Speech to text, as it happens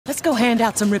Let's go hand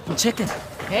out some ribs and chicken.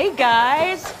 Hey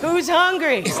guys, who's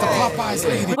hungry? It's the Popeyes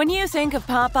lady. When you think of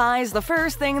Popeyes, the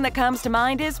first thing that comes to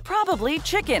mind is probably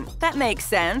chicken. That makes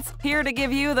sense. Here to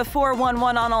give you the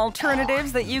 411 on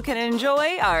alternatives that you can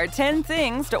enjoy are 10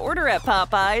 things to order at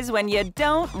Popeyes when you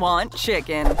don't want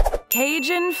chicken.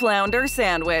 Cajun Flounder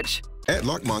Sandwich. At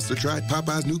Lark Monster tried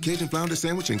Popeye's new Cajun Flounder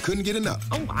sandwich and couldn't get enough.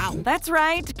 Oh, wow. That's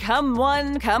right. Come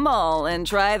one, come all, and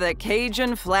try the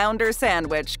Cajun Flounder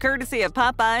Sandwich, courtesy of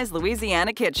Popeyes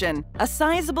Louisiana Kitchen. A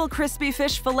sizable crispy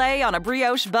fish fillet on a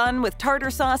brioche bun with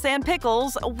tartar sauce and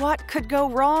pickles. What could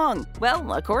go wrong?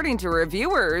 Well, according to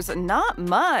reviewers, not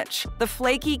much. The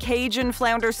flaky Cajun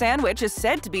Flounder Sandwich is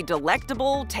said to be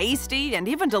delectable, tasty, and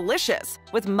even delicious.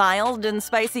 With mild and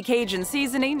spicy Cajun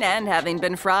seasoning and having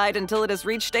been fried until it has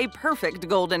reached a perfect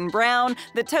golden brown,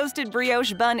 the toasted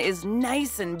brioche bun is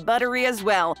nice and buttery as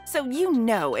well, so you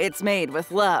know it's made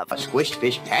with love. A squished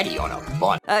fish patty on a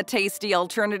bun. A tasty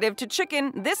alternative to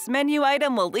chicken, this menu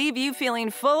item will leave you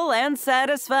feeling full and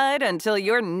satisfied until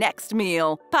your next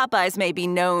meal. Popeyes may be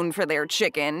known for their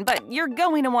chicken, but you're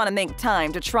going to want to make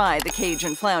time to try the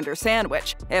Cajun Flounder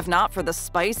Sandwich. If not for the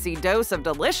spicy dose of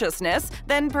deliciousness,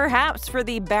 then perhaps for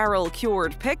the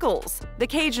barrel-cured pickles. The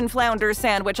Cajun Flounder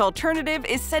Sandwich alternative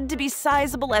is said to be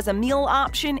sizable as a meal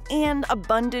option and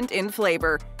abundant in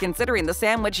flavor. Considering the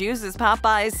sandwich uses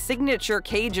Popeye's signature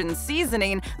Cajun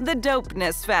seasoning, the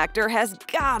dopeness factor has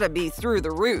gotta be through the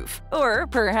roof. Or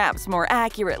perhaps more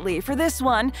accurately for this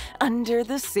one, under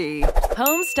the sea.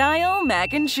 Home-style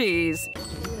mac and cheese.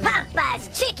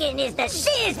 Popeye's chicken is the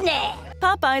shiznit!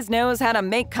 Popeyes knows how to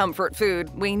make comfort food.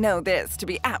 We know this to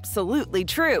be absolutely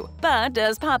true. But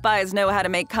does Popeyes know how to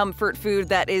make comfort food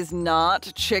that is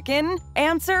not chicken?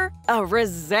 Answer: a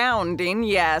resounding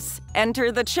yes.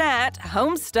 Enter the chat,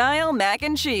 home-style mac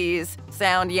and cheese.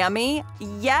 Sound yummy?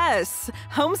 Yes!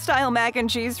 Home-style mac and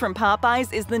cheese from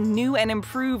Popeyes is the new and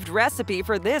improved recipe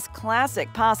for this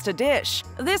classic pasta dish.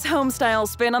 This home-style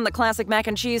spin on the classic mac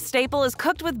and cheese staple is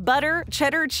cooked with butter,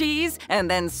 cheddar cheese, and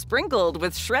then sprinkled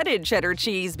with shredded cheddar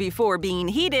cheese before being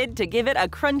heated to give it a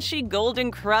crunchy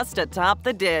golden crust atop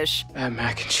the dish. That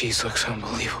mac and cheese looks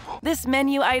unbelievable. This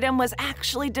menu item was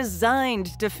actually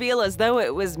designed to feel as though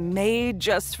it was made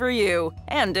just for you.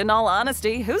 And in all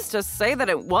honesty, who's to say that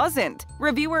it wasn't?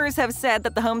 Reviewers have said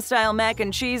that the home-style mac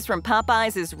and cheese from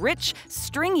Popeyes is rich,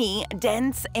 stringy,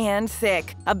 dense, and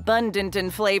thick. Abundant in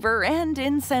flavor and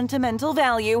in sentimental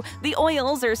value, the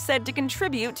oils are said to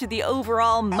contribute to the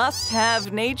overall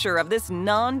must-have nature of this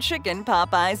non-chicken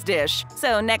Popeyes dish.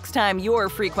 So next time you're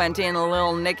frequenting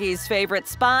Lil Nicky's favorite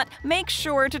spot, make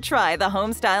sure to try the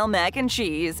home-style mac and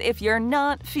cheese if you're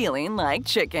not feeling like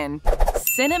chicken.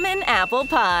 Cinnamon apple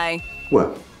pie.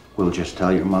 Well, we'll just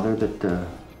tell your mother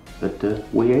that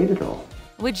we ate it all.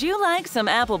 Would you like some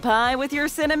apple pie with your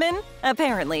cinnamon?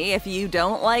 Apparently, if you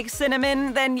don't like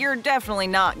cinnamon, then you're definitely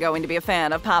not going to be a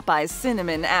fan of Popeye's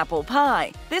cinnamon apple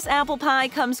pie. This apple pie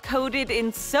comes coated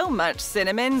in so much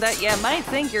cinnamon that you might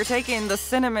think you're taking the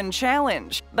cinnamon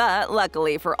challenge. But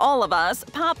luckily for all of us,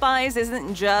 Popeyes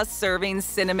isn't just serving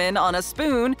cinnamon on a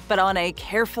spoon, but on a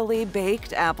carefully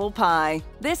baked apple pie.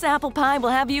 This apple pie will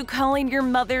have you calling your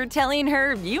mother, telling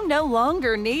her you no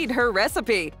longer need her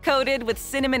recipe. Coated with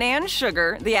cinnamon and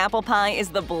sugar, the apple pie is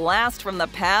the blast from the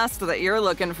past that you're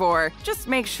looking for. Just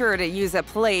make sure to use a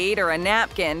plate or a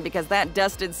napkin because that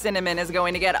dusted cinnamon is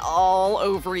going to get all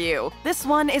over you. This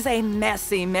one is a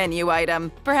messy menu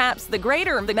item. Perhaps the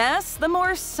greater the mess, the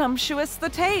more sumptuous the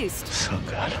taste. So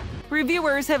good.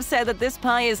 Reviewers have said that this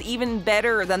pie is even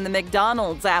better than the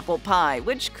McDonald's apple pie,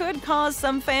 which could cause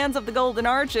some fans of the Golden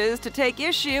Arches to take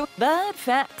issue, but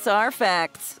facts are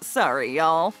facts. Sorry,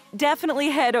 y'all. Definitely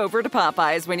head over to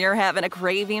Popeyes when you're having a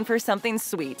craving for something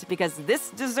sweet, because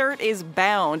this dessert is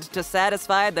bound to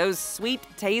satisfy those sweet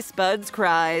taste buds'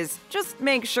 cries. Just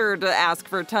make sure to ask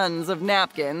for tons of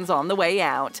napkins on the way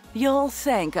out. You'll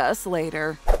thank us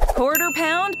later.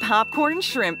 Quarter-pound popcorn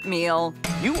shrimp meal.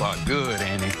 You are good,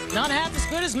 Annie. Not half as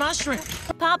good as my shrimp.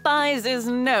 Popeyes is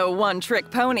no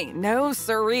one-trick pony. No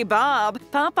siree, Bob.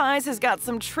 Popeyes has got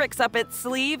some tricks up its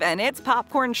sleeve, and its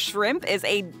popcorn shrimp is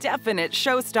a definite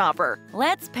showstopper.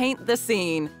 Let's paint the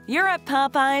scene. You're at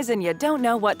Popeyes and you don't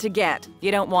know what to get.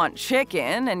 You don't want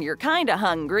chicken, and you're kinda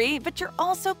hungry, but you're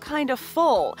also kinda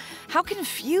full. How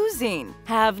confusing.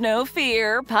 Have no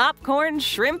fear, popcorn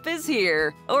shrimp is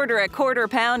here. Order a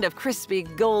quarter-pound of crispy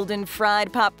golden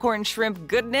fried popcorn shrimp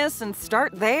goodness and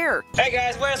start there. Hey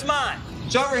guys, where's mine?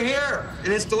 It's over here,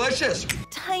 and it's delicious.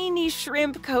 Tiny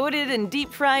shrimp coated in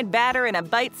deep-fried batter in a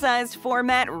bite-sized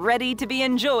format ready to be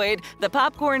enjoyed, the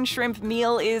popcorn shrimp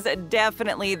meal is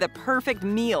definitely the perfect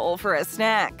meal for a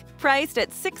snack. Priced at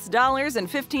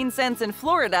 $6.15 in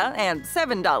Florida and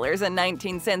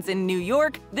 $7.19 in New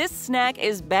York, this snack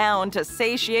is bound to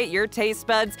satiate your taste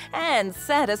buds and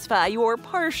satisfy your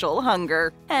partial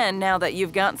hunger. And now that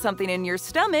you've got something in your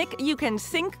stomach, you can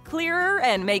think clearer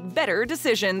and make better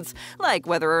decisions, like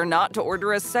whether or not to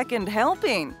order a second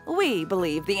helping. We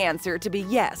believe the answer to be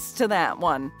yes to that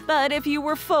one. But if you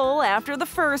were full after the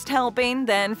first helping,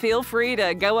 then feel free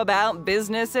to go about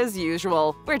business as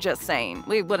usual. We're just saying,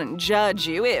 we wouldn't judge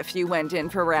you if you went in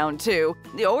for round 2,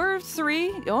 or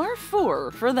 3, or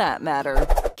 4 for that matter.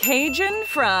 Cajun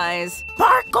fries.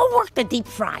 Bart, go work the deep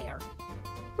fryer.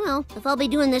 Well, if I'll be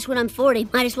doing this when I'm 40,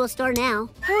 might as well start now.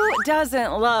 Who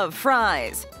doesn't love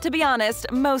fries? To be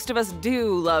honest, most of us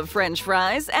do love French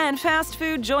fries, and fast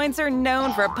food joints are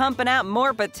known for pumping out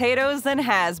more potatoes than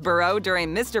Hasbro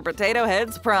during Mr. Potato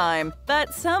Head's prime.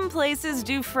 But some places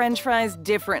do French fries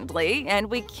differently, and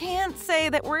we can't say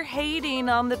that we're hating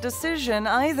on the decision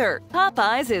either.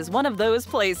 Popeyes is one of those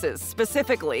places,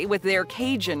 specifically with their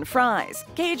Cajun fries.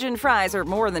 Cajun fries are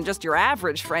more than just your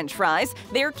average French fries.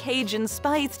 They're Cajun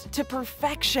spiced to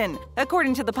perfection.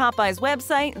 According to the Popeyes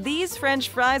website, these French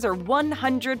fries are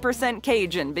 100%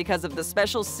 Cajun because of the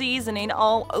special seasoning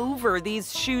all over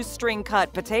these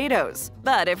shoestring-cut potatoes.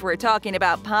 But if we're talking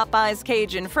about Popeyes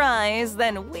Cajun fries,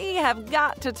 then we have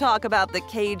got to talk about the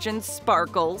Cajun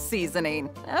Sparkle seasoning.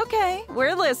 Okay,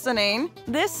 we're listening.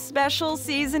 This special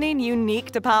seasoning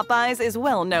unique to Popeyes is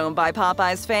well known by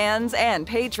Popeyes fans and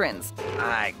patrons.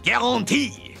 I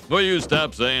guarantee. Will you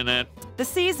stop saying that? The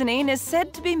seasoning is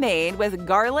said to be made with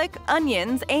garlic,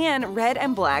 onions, and red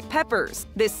and black peppers.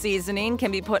 This seasoning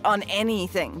can be put on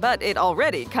anything, but it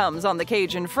already comes on the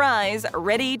Cajun fries,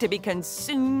 ready to be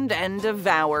consumed and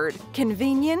devoured.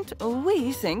 Convenient?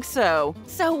 We think so.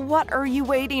 So what are you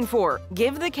waiting for?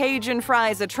 Give the Cajun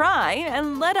fries a try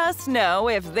and let us know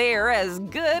if they're as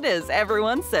good as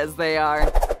everyone says they are.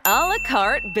 A la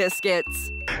carte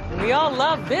biscuits. We all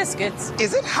love biscuits.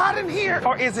 Is it hot in here,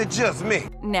 or is it just me?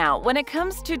 Now, when it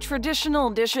comes to traditional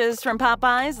dishes from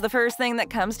Popeyes, the first thing that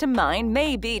comes to mind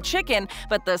may be chicken,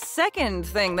 but the second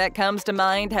thing that comes to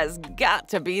mind has got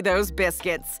to be those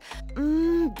biscuits.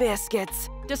 Biscuits.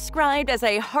 Described as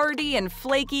a hearty and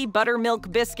flaky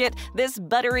buttermilk biscuit, this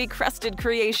buttery crusted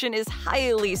creation is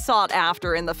highly sought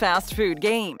after in the fast food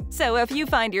game. So if you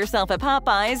find yourself at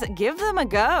Popeyes, give them a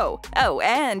go. Oh,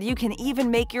 and you can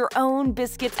even make your own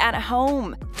biscuits at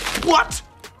home. What?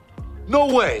 No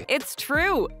way! It's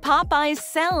true. Popeyes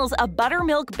sells a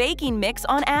buttermilk baking mix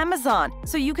on Amazon,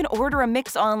 so you can order a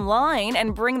mix online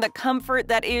and bring the comfort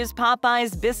that is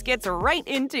Popeyes biscuits right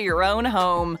into your own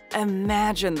home.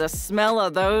 Imagine the smell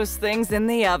of those things in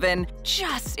the oven.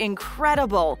 Just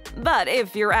incredible. But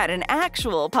if you're at an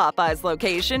actual Popeyes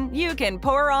location, you can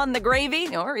pour on the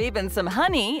gravy or even some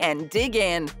honey and dig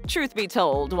in. Truth be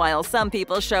told, while some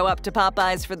people show up to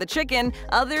Popeyes for the chicken,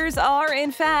 others are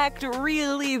in fact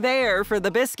really there for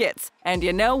the biscuits. And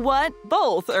you know what?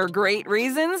 Both are great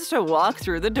reasons to walk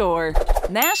through the door.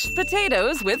 Mashed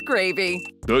potatoes with gravy.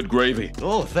 Good gravy.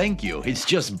 Oh, thank you. It's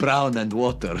just brown and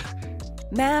water.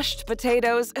 Mashed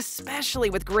potatoes, especially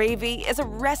with gravy, is a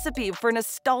recipe for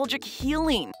nostalgic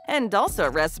healing, and also a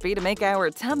recipe to make our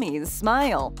tummies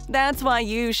smile. That's why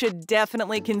you should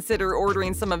definitely consider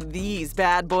ordering some of these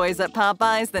bad boys at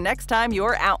Popeyes the next time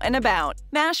you're out and about.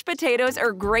 Mashed potatoes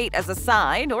are great as a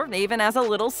side, or even as a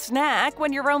little snack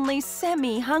when you're only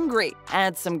semi-hungry.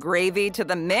 Add some gravy to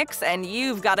the mix, and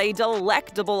you've got a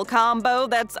delectable combo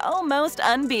that's almost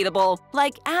unbeatable.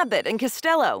 Like Abbott and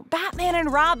Costello, Batman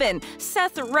and Robin, Seth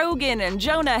Rogen and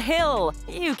Jonah Hill.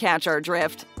 You catch our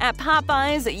drift. At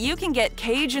Popeyes, you can get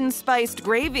Cajun-spiced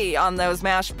gravy on those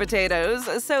mashed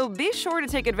potatoes, so be sure to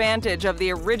take advantage of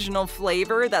the original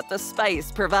flavor that the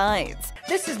spice provides.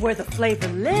 This is where the flavor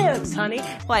lives, honey.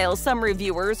 While some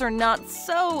reviewers are not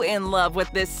so in love with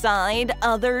this side,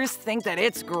 others think that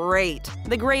it's great.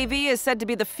 The gravy is said to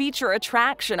be the feature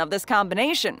attraction of this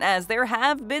combination, as there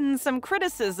have been some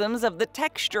criticisms of the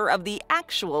texture of the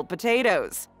actual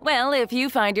potatoes. Well, if you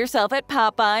find yourself at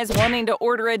Popeyes wanting to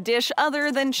order a dish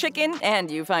other than chicken,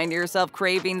 and you find yourself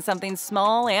craving something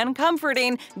small and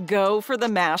comforting, go for the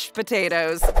mashed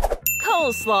potatoes.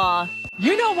 Coleslaw.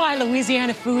 You know why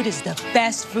Louisiana food is the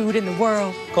best food in the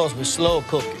world? 'Cause we slow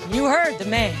cook it. You heard the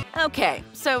man. Okay,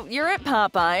 so you're at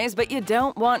Popeyes, but you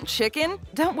don't want chicken?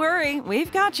 Don't worry,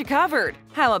 we've got you covered.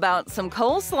 How about some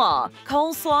coleslaw?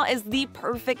 Coleslaw is the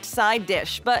perfect side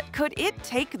dish, but could it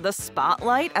take the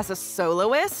spotlight as a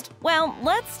soloist? Well,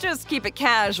 let's just keep it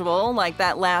casual, like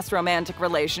that last romantic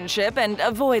relationship, and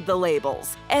avoid the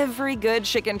labels. Every good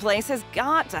chicken place has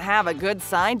got to have a good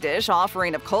side dish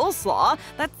offering of coleslaw.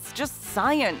 That's just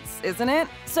science, isn't it?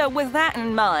 So with that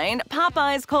in mind,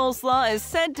 Popeyes coleslaw is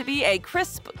said to be a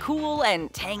crisp, cool,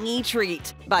 and tangy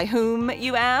treat. By whom,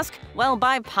 you ask? Well,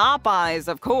 by Popeyes,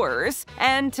 of course.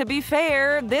 And to be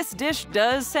fair, this dish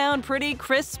does sound pretty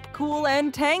crisp, cool,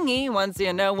 and tangy once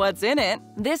you know what's in it.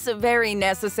 This very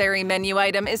necessary menu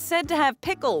item is said to have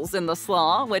pickles in the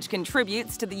slaw, which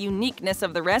contributes to the uniqueness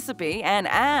of the recipe and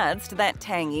adds to that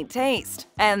tangy taste.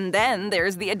 And then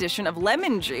there's the addition of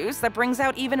lemon juice that brings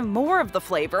out even more of the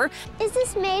flavor. Is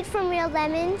this made from real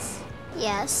lemons?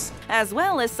 Yes. As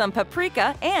well as some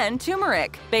paprika and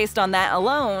turmeric. Based on that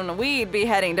alone, we'd be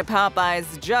heading to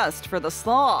Popeyes just for the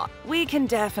slaw. We can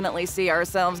definitely see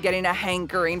ourselves getting a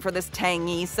hankering for this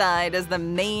tangy side as the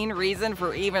main reason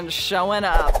for even showing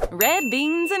up. Red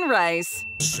beans and rice.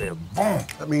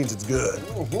 That means it's good.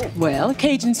 Well,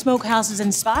 Cajun Smokehouse has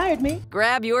inspired me.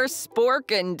 Grab your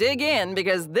spork and dig in,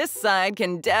 because this side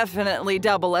can definitely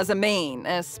double as a main,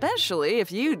 especially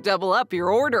if you double up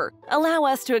your order. Allow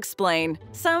us to explain.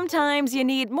 Sometimes you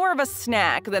need more of a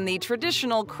snack than the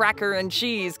traditional cracker and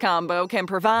cheese combo can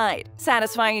provide.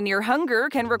 Satisfying your hunger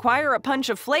can require a punch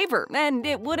of flavor, and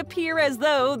it would appear as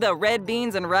though the red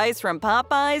beans and rice from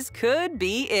Popeyes could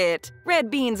be it.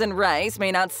 Red beans and rice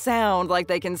may not sound like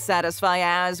they can satisfy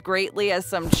as greatly as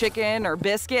some chicken or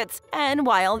biscuits, and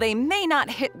while they may not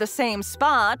hit the same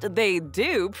spot, they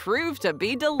do prove to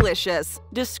be delicious.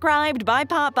 Described by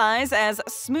Popeyes as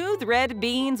smooth red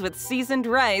beans with seasoned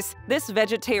rice, this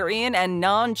vegetarian and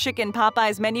non-chicken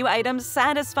Popeyes menu item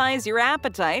satisfies your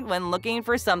appetite when looking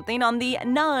for something on the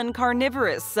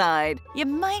non-carnivorous side. You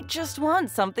might just want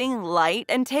something light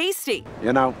and tasty.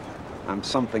 You know, I'm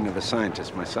something of a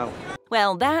scientist myself.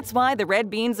 Well, that's why the red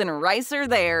beans and rice are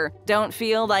there. Don't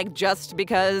feel like just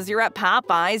because you're at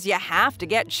Popeyes you have to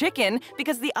get chicken,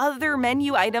 because the other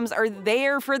menu items are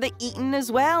there for the eating as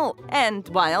well. And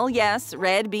while, yes,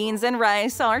 red beans and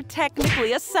rice are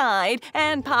technically a side,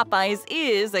 and Popeyes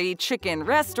is a chicken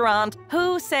restaurant,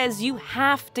 who says you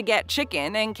have to get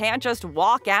chicken and can't just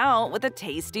walk out with a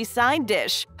tasty side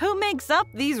dish? Who makes up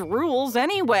these rules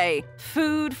anyway?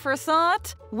 Food for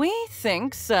thought? We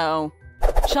think so.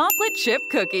 Chocolate chip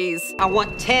cookies. I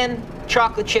want 10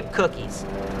 chocolate chip cookies.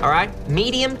 All right?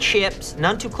 Medium chips,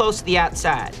 none too close to the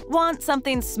outside. Want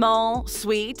something small,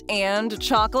 sweet, and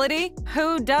chocolatey?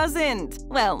 Who doesn't?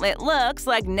 Well, it looks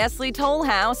like Nestle Toll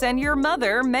House and your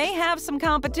mother may have some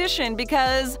competition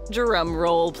because, drum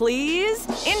roll please,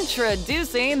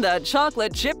 introducing the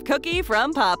chocolate chip cookie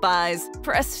from Popeyes.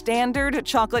 For a standard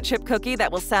chocolate chip cookie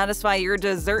that will satisfy your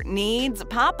dessert needs,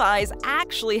 Popeyes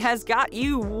actually has got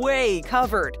you way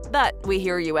covered. But we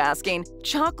hear you asking,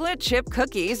 chocolate chip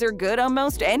cookies are good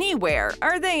almost anywhere.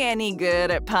 Are they any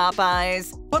good at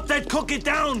Popeyes? Put that cookie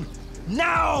down!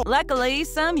 Now! Luckily,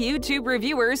 some YouTube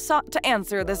reviewers sought to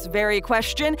answer this very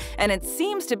question, and it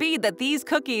seems to be that these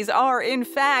cookies are, in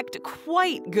fact,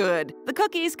 quite good. The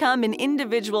cookies come in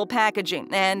individual packaging,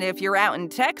 and if you're out in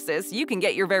Texas, you can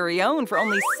get your very own for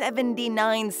only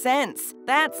 79 cents.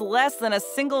 That's less than a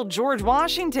single George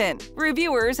Washington.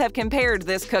 Reviewers have compared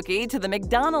this cookie to the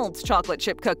McDonald's chocolate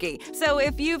chip cookie, so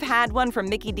if you've had one from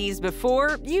Mickey D's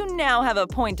before, you now have a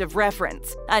point of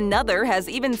reference. Another has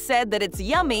even said that it's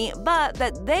yummy, but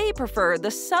that they prefer the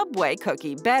Subway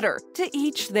cookie better. To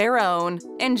each their own.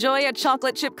 Enjoy a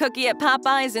chocolate chip cookie at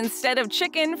Popeyes instead of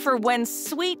chicken for when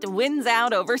sweet wins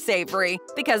out over savory.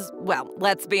 Because, well,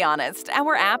 let's be honest,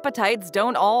 our appetites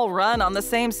don't all run on the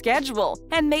same schedule.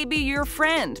 And maybe your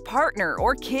friend, partner,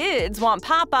 or kids want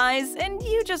Popeyes and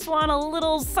you just want a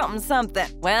little something.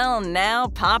 Well, now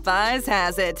Popeyes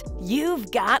has it.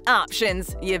 You've got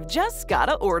options. You've just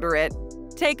gotta order it.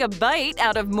 Take a bite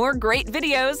out of more great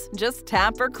videos, just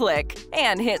tap or click.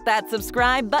 And hit that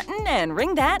subscribe button and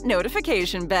ring that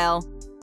notification bell.